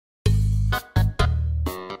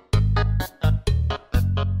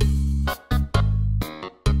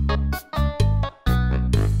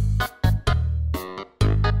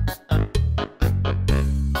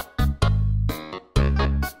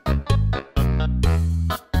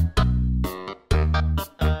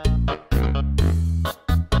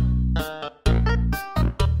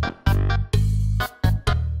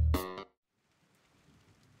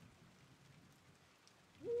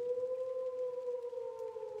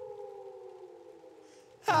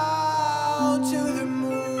Out to the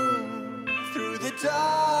moon, through the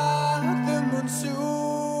dark, the monsoon,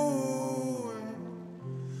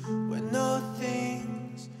 when all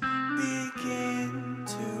things begin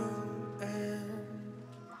to end.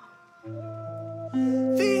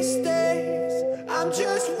 These days, I'm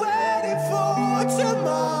just waiting for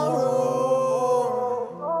tomorrow,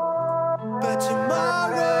 but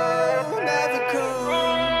tomorrow never comes.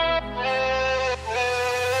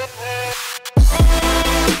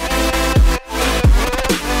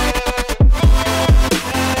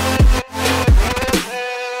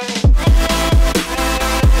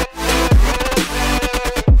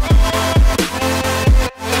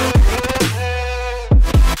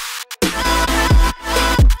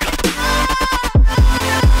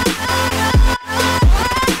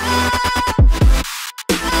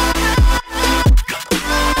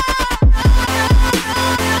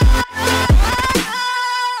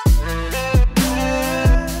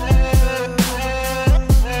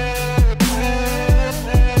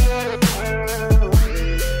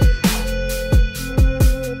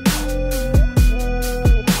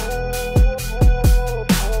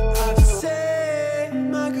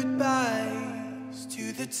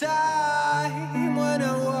 Time when I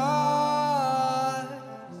was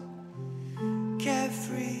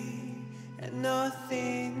carefree and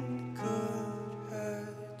nothing could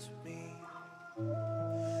hurt me.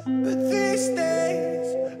 But these days,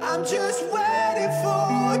 I'm just waiting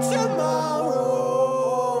for tomorrow,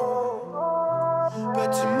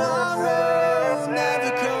 but tomorrow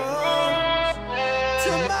never comes.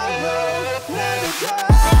 Tomorrow never comes.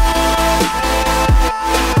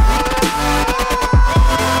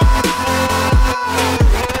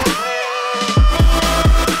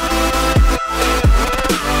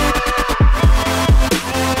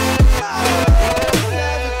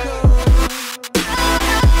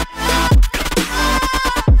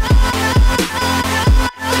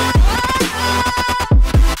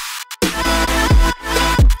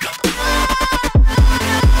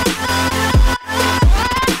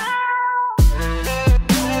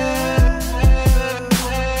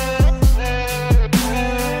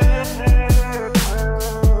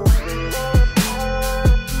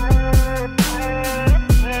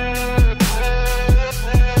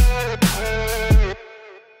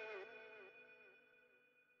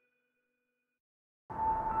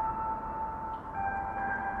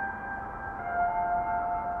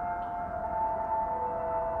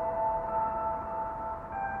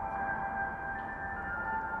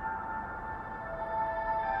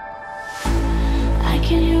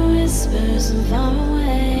 Can you whisper some far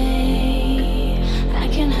away? I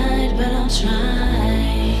can hide, but I'll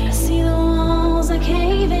try. I see the walls are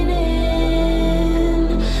caving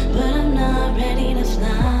in, but I'm not ready to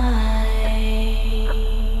fly.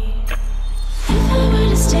 If I were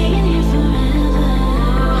to stay in here forever,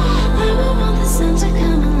 I would want the sun to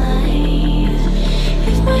come alive.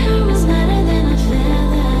 If my heart was lighter than a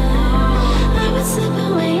feather, I would slip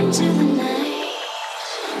away into the night.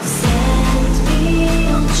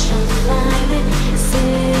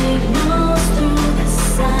 Signals through the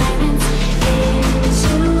silence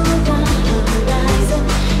into the horizon.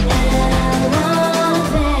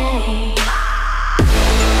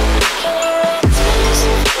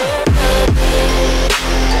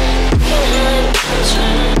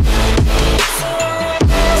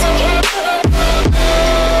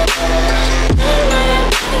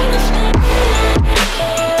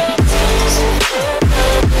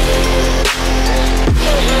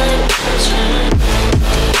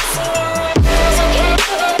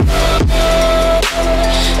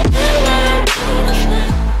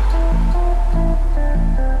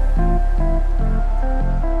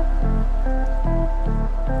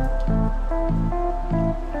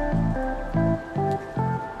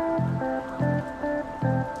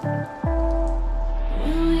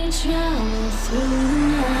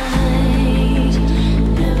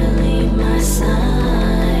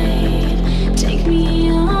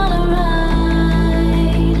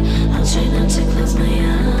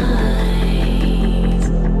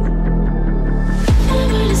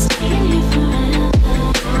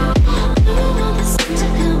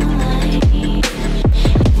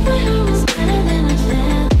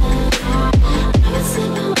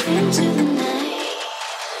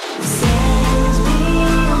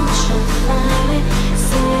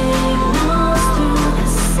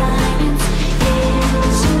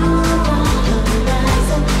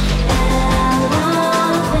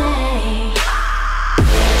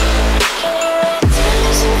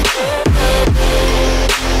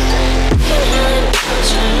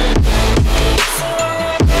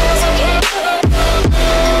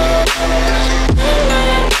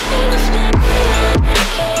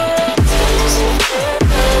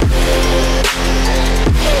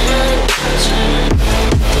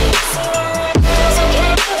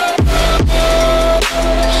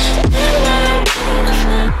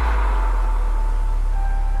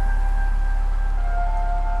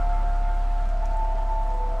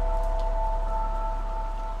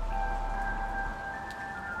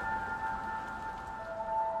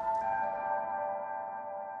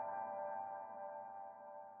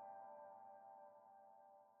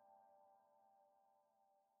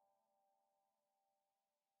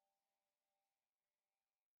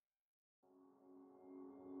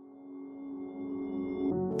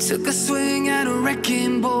 Took a swing at a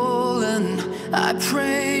wrecking ball and I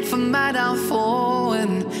prayed for my downfall,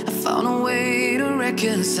 and I found a way to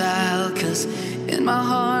reconcile, 'cause in my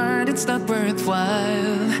heart it's not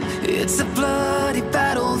worthwhile. It's a bloody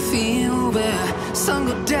battlefield where some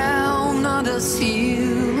go down, others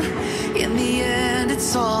heal. In the end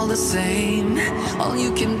it's all the same. All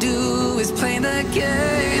you can do is play the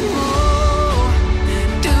game. Oh,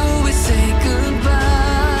 do we say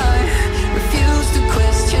goodbye? Refuse to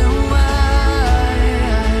question why.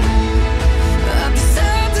 I'm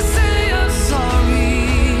sad to say I'm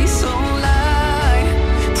sorry, so lie.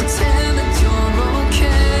 Pretend that you're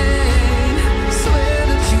okay. Swear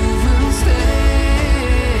that you will stay.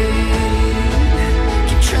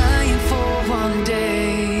 Keep trying for one day.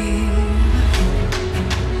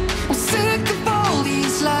 I'm sick of all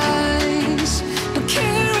these lies. Don't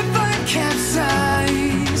care if I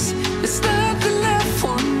capsize. There's nothing left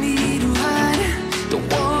for me to hide. Don't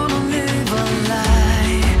wanna live a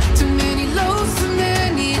lie. Too many lows, too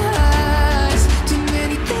many highs. Too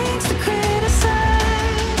many things to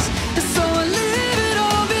criticize. And so I leave it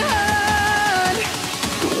all behind.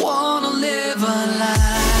 Don't wanna live a lie.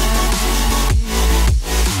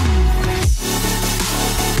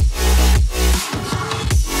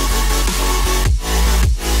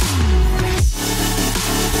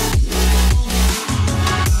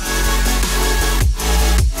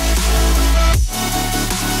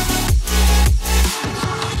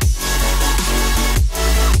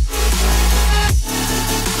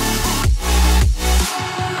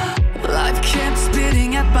 Life kept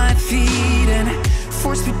spitting at my feet and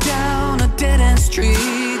forced me down a dead-end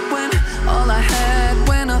street, when all I had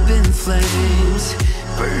went up in flames,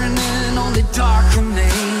 burning only dark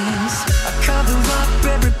remains. I cover up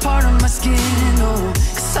every part of my skin, oh,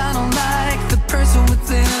 'cause I don't like the person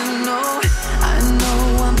within. Oh, I know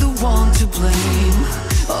I'm the one to blame.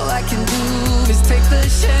 All I can do is take the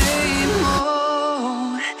shame.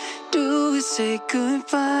 Oh, do we say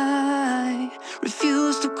goodbye?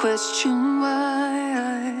 Refuse to question why.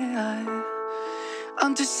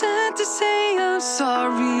 I'm too sad to say I'm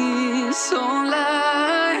sorry, so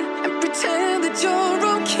lie and pretend that you're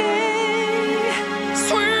okay.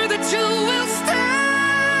 Swear that you will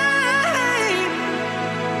stay.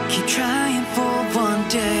 Keep trying for one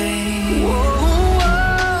day.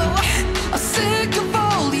 Whoa, I'm sick of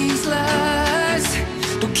all these lies.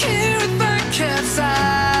 Don't care if I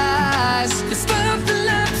capsize. There's nothing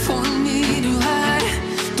left for me to hide.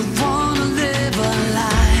 Don't wanna live a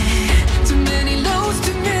lie. Too many lows,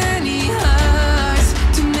 too many highs.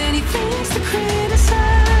 Too many things to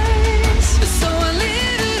criticize. So I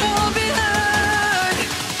leave it all behind.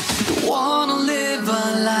 Don't wanna live a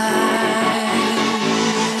lie.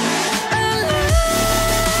 A lie.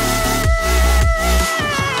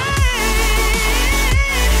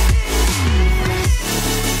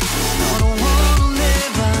 No, don't wanna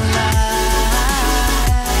live a lie.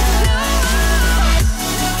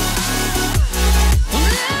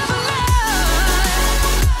 Live a lie.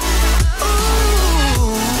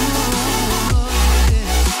 Ooh,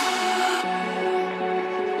 yeah.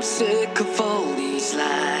 I'm sick of all these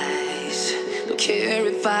lies. Don't care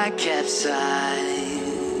if I capsize.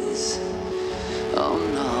 Oh